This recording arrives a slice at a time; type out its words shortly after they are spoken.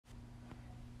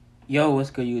Yo, what's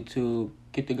good, YouTube?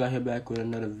 Get the guy here back with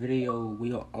another video.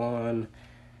 We are on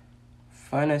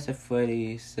Finance at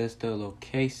Freddy's Sister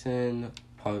Location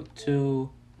Part 2,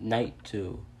 Night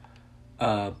 2. Been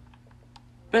a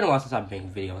while since I've made a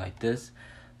video like this,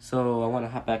 so I want to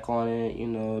hop back on it,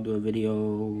 do a video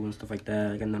and stuff like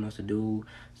that. I got nothing else to do,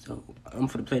 so I'm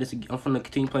gonna play this. I'm gonna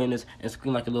continue playing this and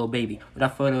scream like a little baby.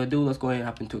 Without further ado, let's go ahead and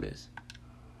hop into this.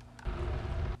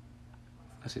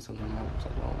 I see something wrong with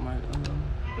my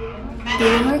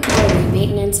Ballora Coyote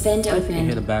maintenance vent I can hear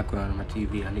the open. background on my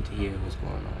TV. I need to hear what's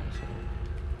going on.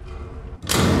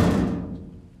 So.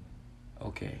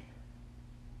 Okay.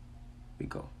 We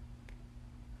go.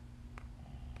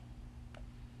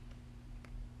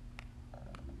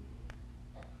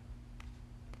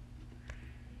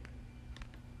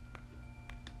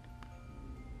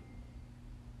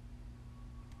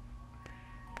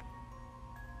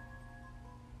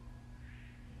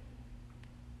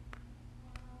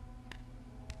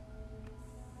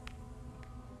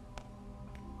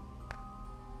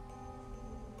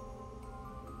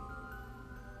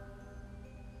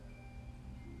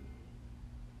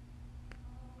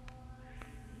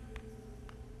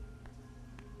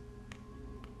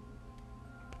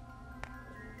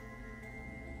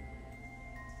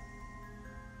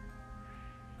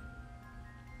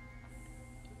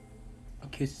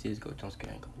 Kids is go jump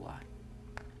scare and go lie.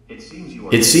 It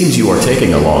seems you are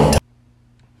taking a long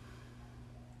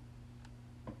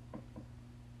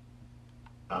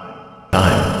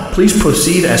time. Please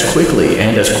proceed as quickly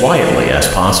and as quietly as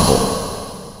possible.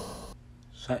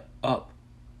 Shut up.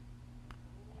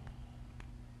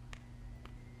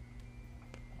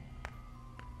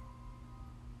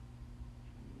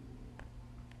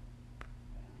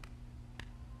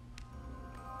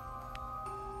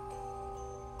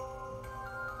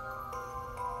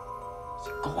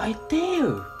 Go right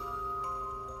there.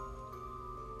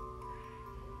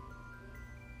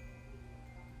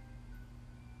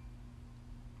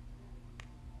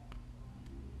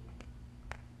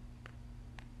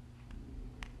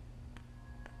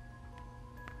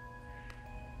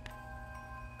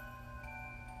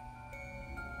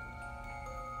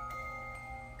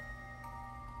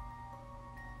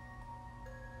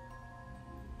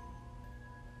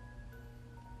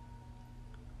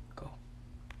 Go.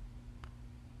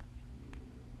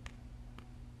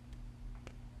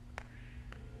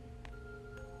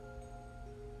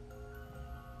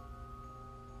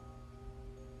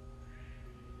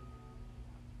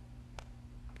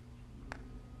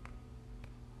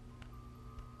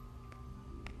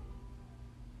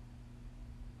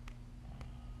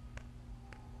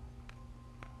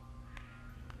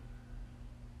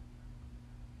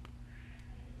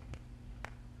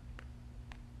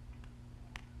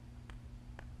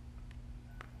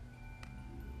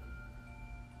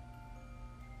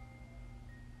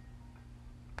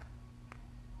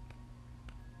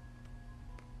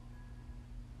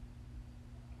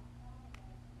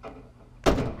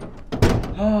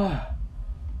 Oh,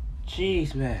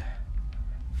 jeez, man.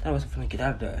 I wasn't finna get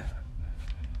out there.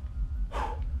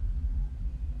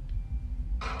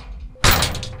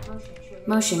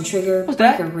 Motion trigger What's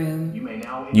that? breaker room.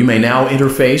 You may now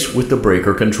interface with the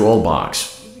breaker control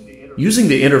box. Using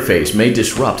the interface may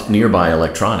disrupt nearby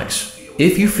electronics.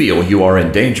 If you feel you are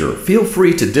in danger, feel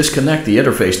free to disconnect the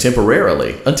interface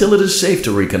temporarily until it is safe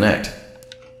to reconnect.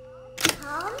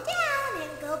 Calm down and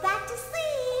go back to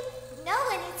sleep. No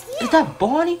one is here. Is that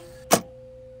Barney?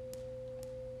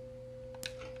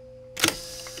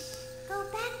 Go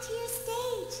back to your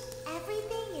stage.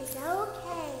 Everything is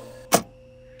okay.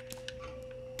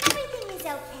 Everything is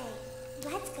okay.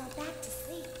 Let's go back to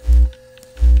sleep.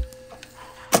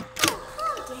 Oh,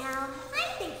 calm down. I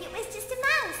think it was just a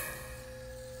mouse.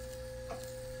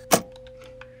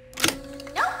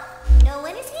 Nope, no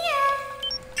one is here.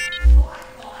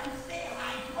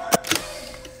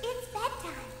 It's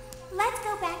bedtime. Let's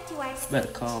go back to our stage. Better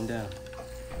calm down.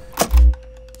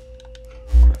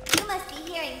 You must be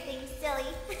hearing things, silly.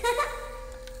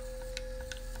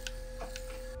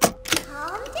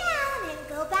 Calm down and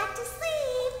go back to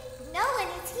sleep. No one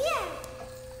is here.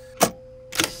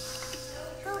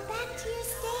 Go back to your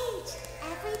stage.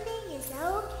 Everything is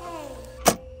okay.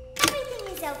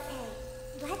 Everything is okay.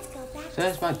 Let's go back So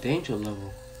that's my danger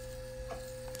level.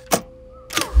 Oh,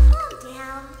 calm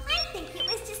down. I think it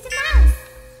was just a mouse.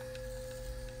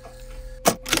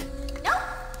 Nope,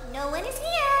 no one is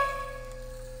here.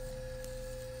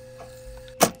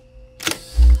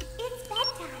 It's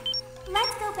bedtime.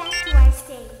 Let's go back to our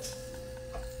stage.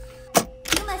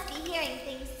 You must be hearing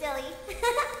things, silly.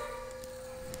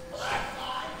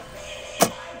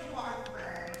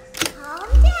 Calm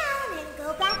down and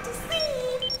go back to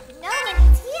sleep.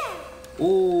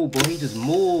 Ooh, boy, he just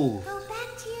moved. Go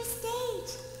back to your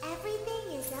stage.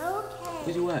 Everything is okay.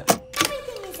 Where's you at?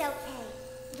 Everything is okay.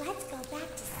 Let's go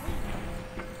back to sleep.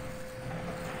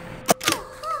 Oh,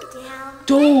 calm down.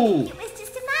 Dude. It was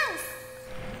just a mouse.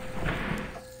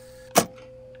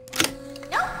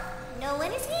 Nope, no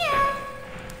one is here.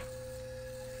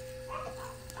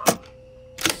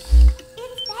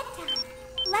 It's bedtime.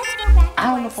 Let's go back to I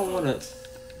don't know our if I want to. stage.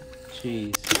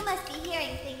 Jeez. You must be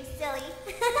hearing things, silly.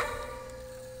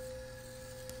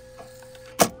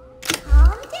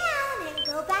 Calm down and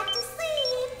go back to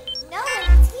sleep. No one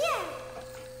is here.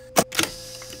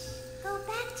 Go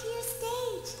back to your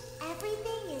stage.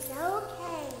 Everything is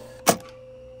okay.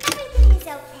 Everything is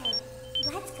okay.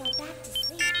 Let's go back to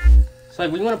sleep. It's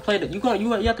like when you want to play the, you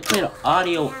have to play the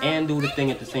audio and do the thing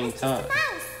at the same time.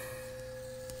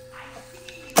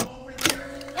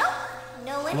 Nope,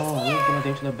 no one Come on, is let's here. get my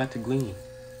danger level back to green.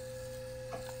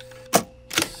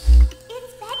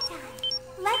 It's bedtime.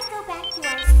 Let's go back to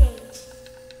our stage.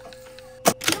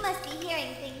 You must be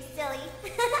hearing things, silly.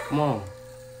 Come on.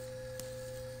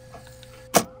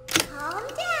 Calm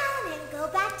down and go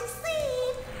back to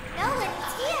sleep. No one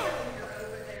is here.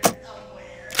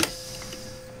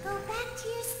 Go back to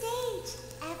your stage.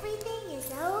 Everything is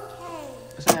okay.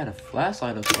 Guess I had a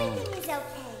flashlight or something. Everything is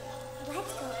okay.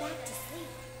 Let's go back to sleep.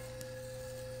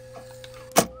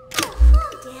 Oh,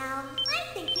 calm down.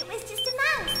 I think it was just a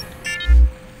mouse.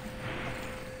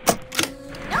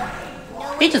 Nope. No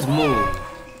He one just is here. moved.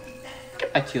 Get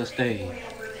back to your stage.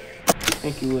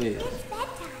 Thank you, Wiz. It's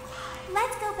bedtime.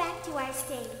 Let's go back to our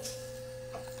stage.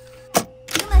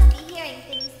 You must be hearing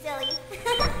things, silly.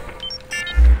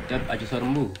 Yep, I just heard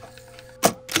him move.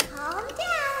 Calm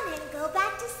down and go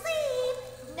back to sleep.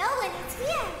 No one is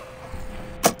here.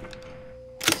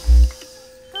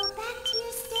 Go back to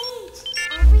your stage.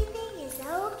 Everything is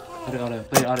okay. Play the audio.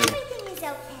 Play the audio. Everything is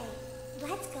okay.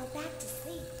 Let's go back to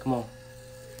sleep. Come on.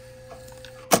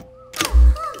 Oh,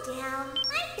 calm down.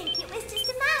 I think it was just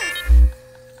a mouse.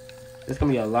 It's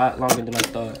gonna be a lot longer than I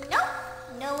thought. Nope,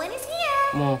 no one is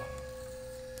here. Come on.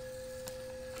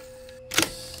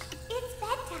 It's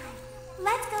bedtime.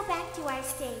 Let's go back to our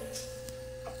stage.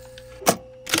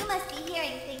 You must be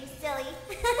hearing things, silly.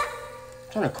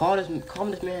 I'm trying to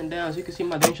calm this man down so you can see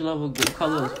my danger level. The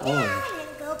color is Calm orange. down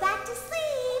and go back to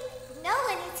sleep. No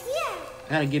one is here. I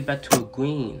gotta get back to a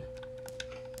green.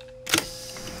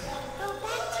 Go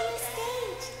back to your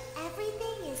stage.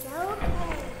 Everything is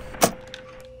okay.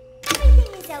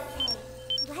 Everything is okay.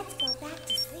 Let's go back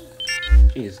to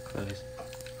sleep. Jesus Christ.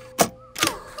 Oh,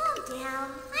 calm down.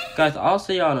 Guys, I'll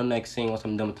see y'all in the next scene once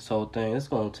I'm done with this whole thing. It's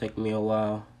gonna take me a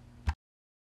while.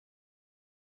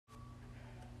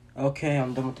 Okay,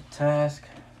 I'm done with the task.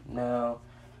 Now,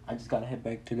 I just gotta head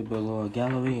back to the ballora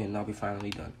gallery and I'll be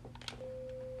finally done.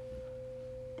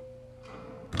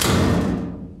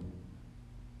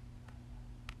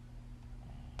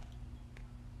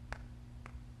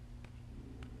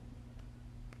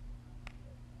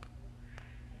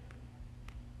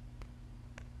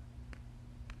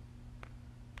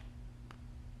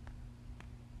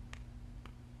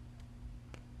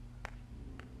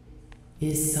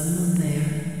 Is someone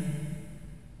there?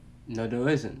 No, there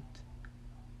isn't.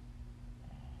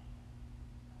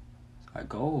 So I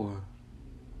go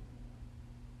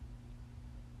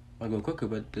or I go quicker,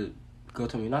 but the girl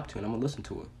told me not to, and I'm gonna listen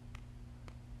to her.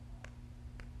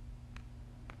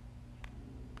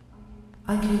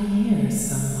 I can hear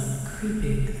someone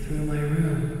creeping through my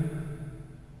room.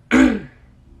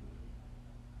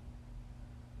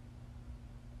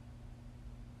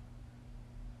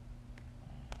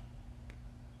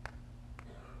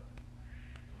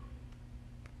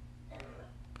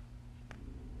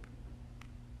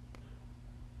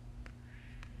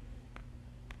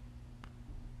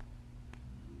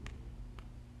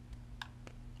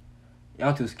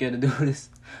 Y'all too scared to do this.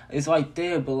 It's right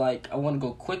there, but like I want to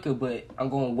go quicker, but I'm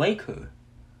gonna wake her.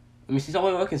 I mean, she's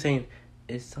always working, saying,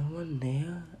 "Is someone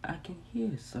there? I can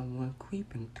hear someone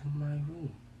creeping through my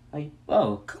room." Like,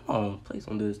 oh, come on, please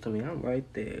don't do this to me. I'm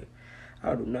right there.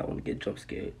 I do not want to get jump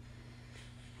scared.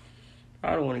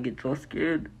 I don't want to get jump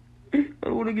scared. I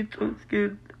don't want to get jump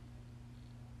scared.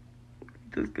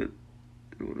 Just good.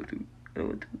 I don't want to. I don't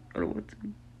want to. I don't want to.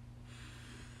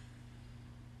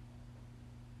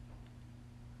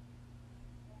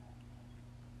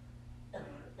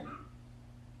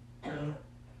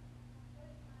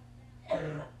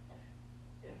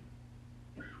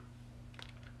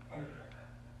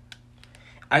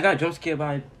 I got jump scared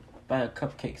by a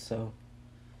cupcake, so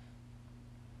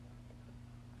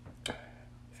if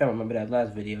I remember that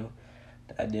last video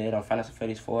that I did on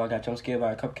Fnaf 4, I got jump scared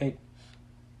by a cupcake.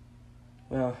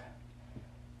 Well,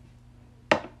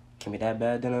 Can't be that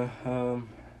bad than a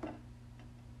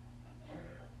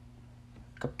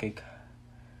cupcake.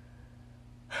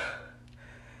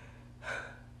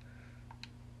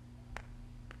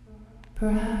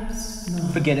 Perhaps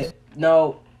not. Forget it.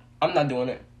 No, I'm not doing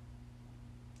it.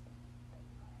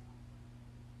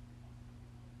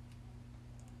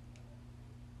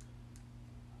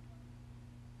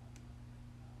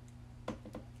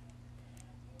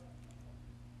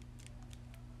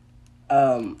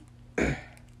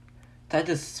 Did I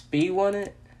just speed on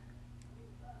it?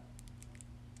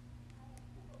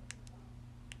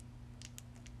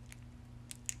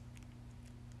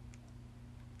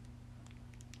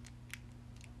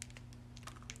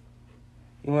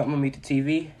 You know what? I'm gonna mute the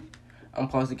TV. I'm gonna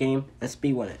pause the game and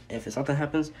speed on it. If something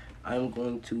happens, I'm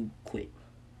going to quit.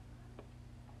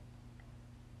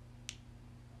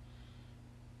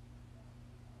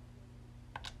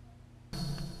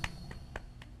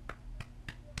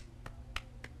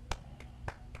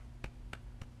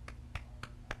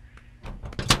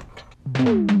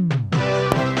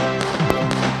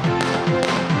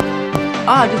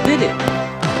 I just did it.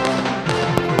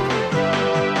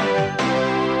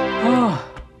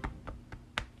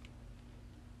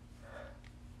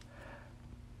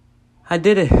 I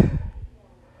did it.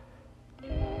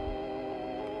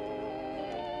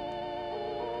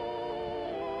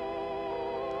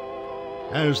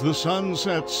 As the sun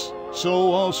sets,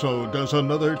 so also does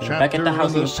another back at chapter the house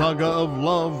in the again. saga of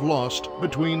love lost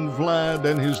between Vlad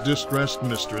and his distressed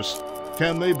mistress.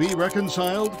 Can they be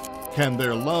reconciled? Can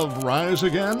their love rise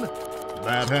again?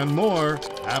 That and more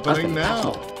happening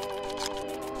now.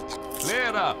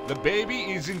 Clara, the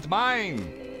baby isn't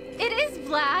mine. It is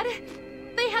Vlad.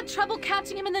 They had trouble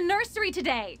catching him in the nursery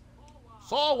today.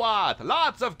 So what?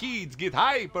 Lots of kids get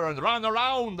hyper and run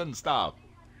around and stuff.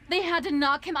 They had to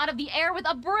knock him out of the air with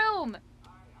a broom.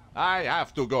 I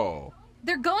have to go.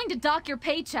 They're going to dock your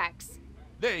paychecks.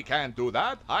 They can't do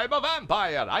that. I'm a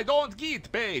vampire. I don't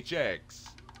get paychecks.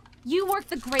 You work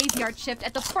the graveyard shift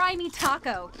at the Fry Me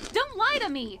Taco. Don't lie to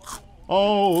me.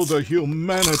 Oh, the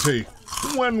humanity!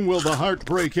 When will the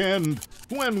heartbreak end?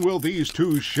 When will these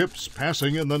two ships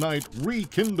passing in the night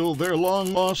rekindle their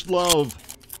long-lost love?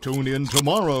 Tune in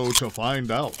tomorrow to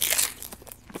find out.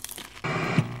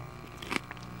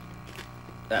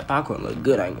 That popcorn look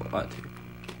good, I ain't gonna lie to you.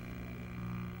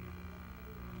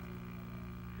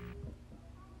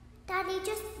 Daddy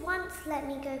just once let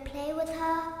me go play with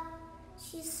her.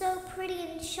 She's so pretty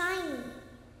and shiny.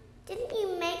 Didn't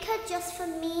you make her just for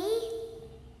me?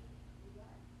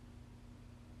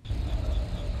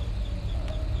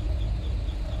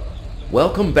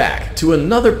 Welcome back to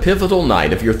another pivotal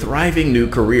night of your thriving new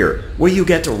career, where you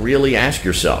get to really ask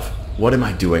yourself, what am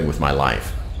I doing with my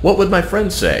life? What would my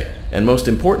friends say? And most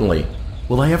importantly,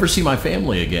 will I ever see my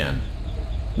family again?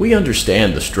 We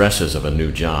understand the stresses of a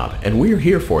new job, and we're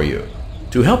here for you.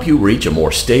 To help you reach a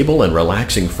more stable and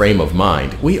relaxing frame of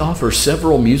mind, we offer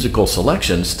several musical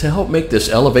selections to help make this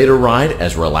elevator ride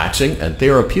as relaxing and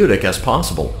therapeutic as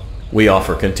possible. We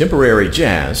offer contemporary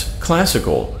jazz,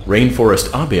 classical, rainforest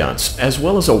ambiance, as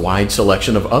well as a wide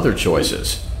selection of other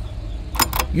choices.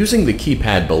 Using the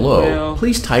keypad below,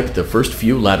 please type the first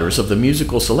few letters of the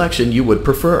musical selection you would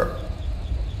prefer.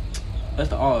 That's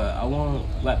the all. I want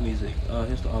rap music.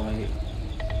 Here's the all right here.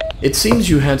 It seems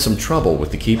you had some trouble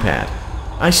with the keypad.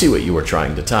 I see what you were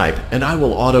trying to type, and I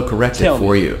will auto-correct it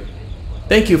for you.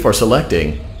 Thank you for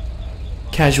selecting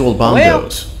Casual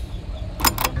Bongos.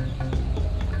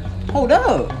 Hold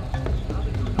up.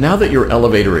 Now that your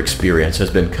elevator experience has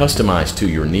been customized to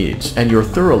your needs and you're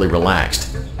thoroughly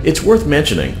relaxed, it's worth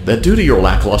mentioning that due to your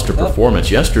lackluster performance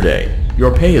yesterday,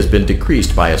 your pay has been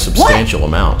decreased by a substantial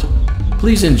amount.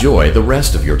 Please enjoy the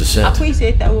rest of your I descent.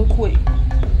 appreciate that real quick.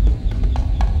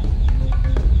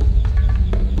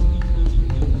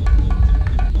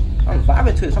 I'm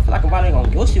vibing to this. I feel like I'm riding on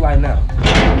Yoshi right now.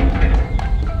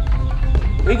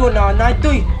 We go now, night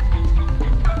 3.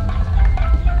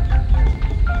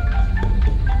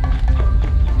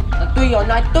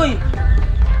 Night 3.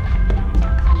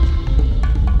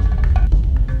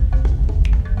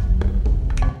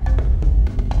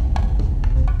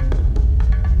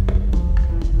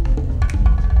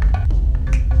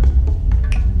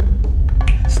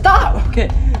 Stop! Okay,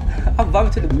 I'm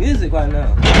vibing to the music right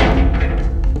now.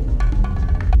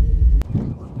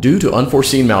 Due to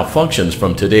unforeseen malfunctions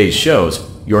from today's shows,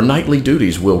 your nightly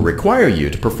duties will require you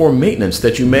to perform maintenance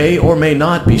that you may or may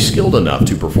not be skilled enough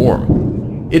to perform.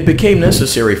 It became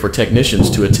necessary for technicians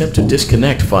to attempt to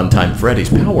disconnect Funtime Freddy's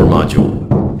power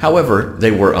module. However,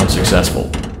 they were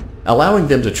unsuccessful. Allowing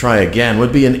them to try again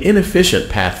would be an inefficient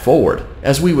path forward,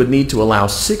 as we would need to allow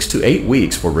 6 to 8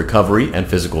 weeks for recovery and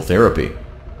physical therapy.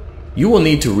 You will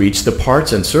need to reach the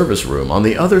parts and service room on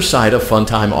the other side of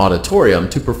Funtime Auditorium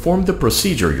to perform the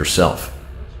procedure yourself.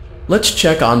 Let's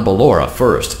check on Ballora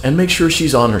first and make sure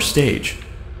she's on her stage.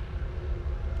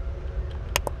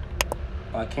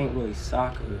 I can't really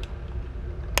sock her.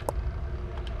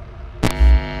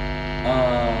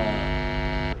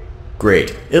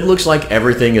 Great. It looks like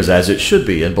everything is as it should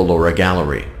be in Ballora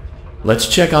Gallery. Let's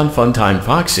check on Funtime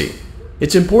Foxy.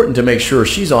 It's important to make sure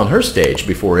she's on her stage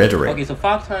before entering. Okay, so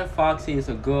Funtime Foxy is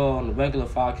a girl, and the regular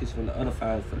Foxy is from the other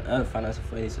financial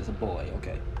face is a boy.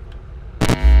 Okay.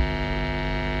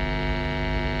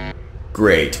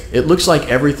 Great. It looks like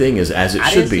everything is as it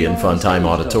should be in Funtime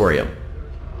Auditorium.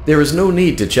 There is no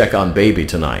need to check on Baby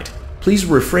tonight. Please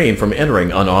refrain from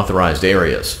entering unauthorized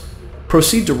areas.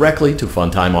 Proceed directly to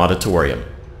Funtime Auditorium.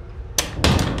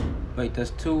 Wait, there's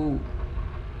two.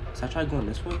 Should I try going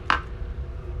this way?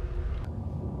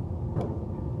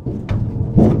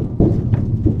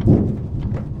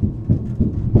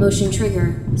 Motion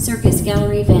trigger. Circus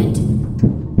gallery vent.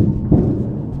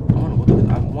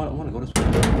 I want to go this way.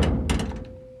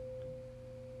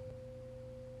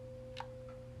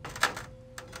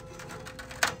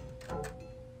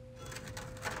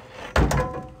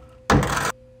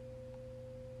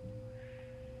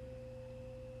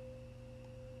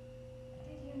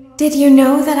 Did you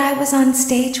know that I was on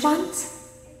stage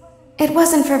once? It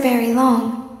wasn't for very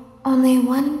long, only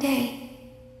one day.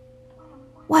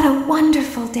 What a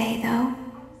wonderful day, though.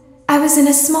 I was in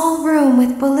a small room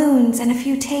with balloons and a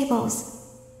few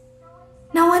tables.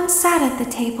 No one sat at the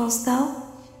tables, though,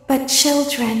 but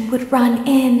children would run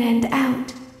in and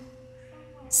out.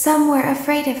 Some were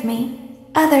afraid of me,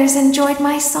 others enjoyed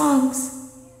my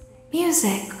songs.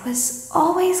 Music was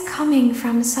always coming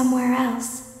from somewhere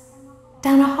else,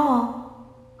 down a hall.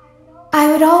 I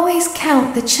would always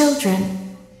count the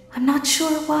children. I'm not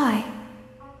sure why.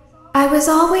 I was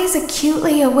always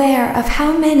acutely aware of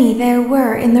how many there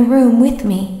were in the room with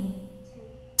me.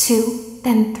 2,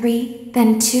 then 3,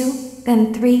 then 2,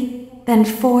 then 3, then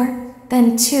 4,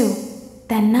 then 2,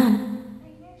 then none.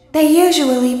 They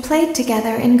usually played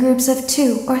together in groups of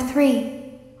 2 or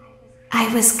 3.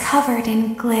 I was covered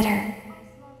in glitter.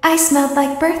 I smelled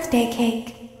like birthday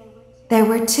cake. There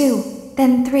were 2,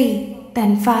 then 3,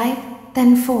 then 5,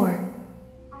 then 4.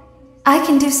 I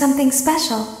can do something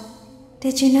special.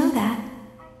 Did you know that?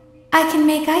 I can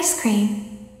make ice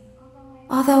cream,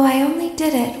 although I only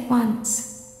did it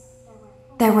once.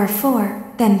 There were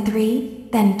 4, then 3,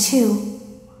 then 2,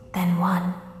 then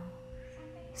 1.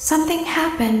 Something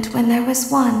happened when there was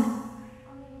 1.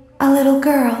 A little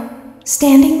girl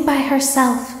standing by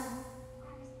herself.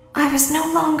 I was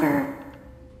no longer...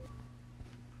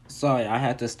 Sorry, I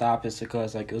had to stop it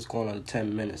because it was going on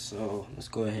 10 minutes, so let's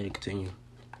go ahead and continue.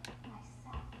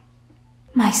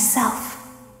 Myself,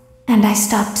 and I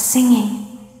stopped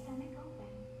singing.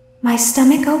 My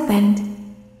stomach opened,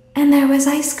 and there was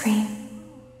ice cream.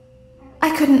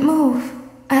 I couldn't move,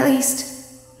 at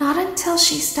least, not until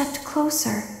she stepped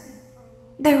closer.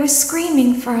 There was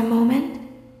screaming for a moment,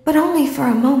 but only for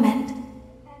a moment.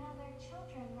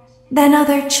 Then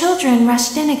other children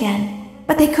rushed in again,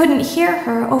 but they couldn't hear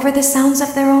her over the sounds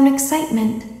of their own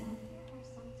excitement.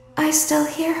 I still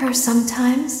hear her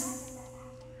sometimes.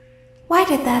 Why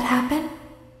did that happen?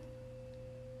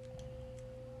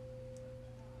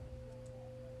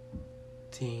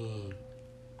 Dang.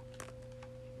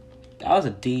 That was a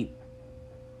deep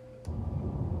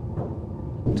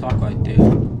talk right there.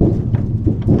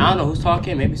 I don't know who's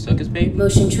talking, maybe Circus Baby?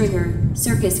 Motion trigger.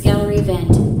 Circus gallery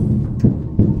vent.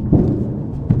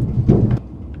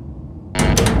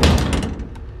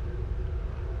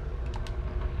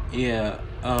 Yeah,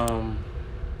 I'm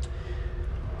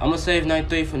gonna save night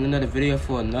 3 for another video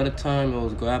for another time. It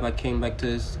was glad I came back to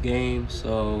this game.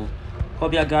 So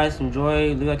hope y'all guys enjoy.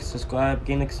 Leave a like and subscribe.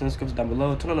 Gain like and subscribe down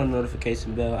below. Turn on the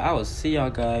notification bell. I will see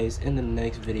y'all guys in the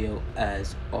next video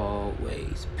as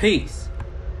always. Peace.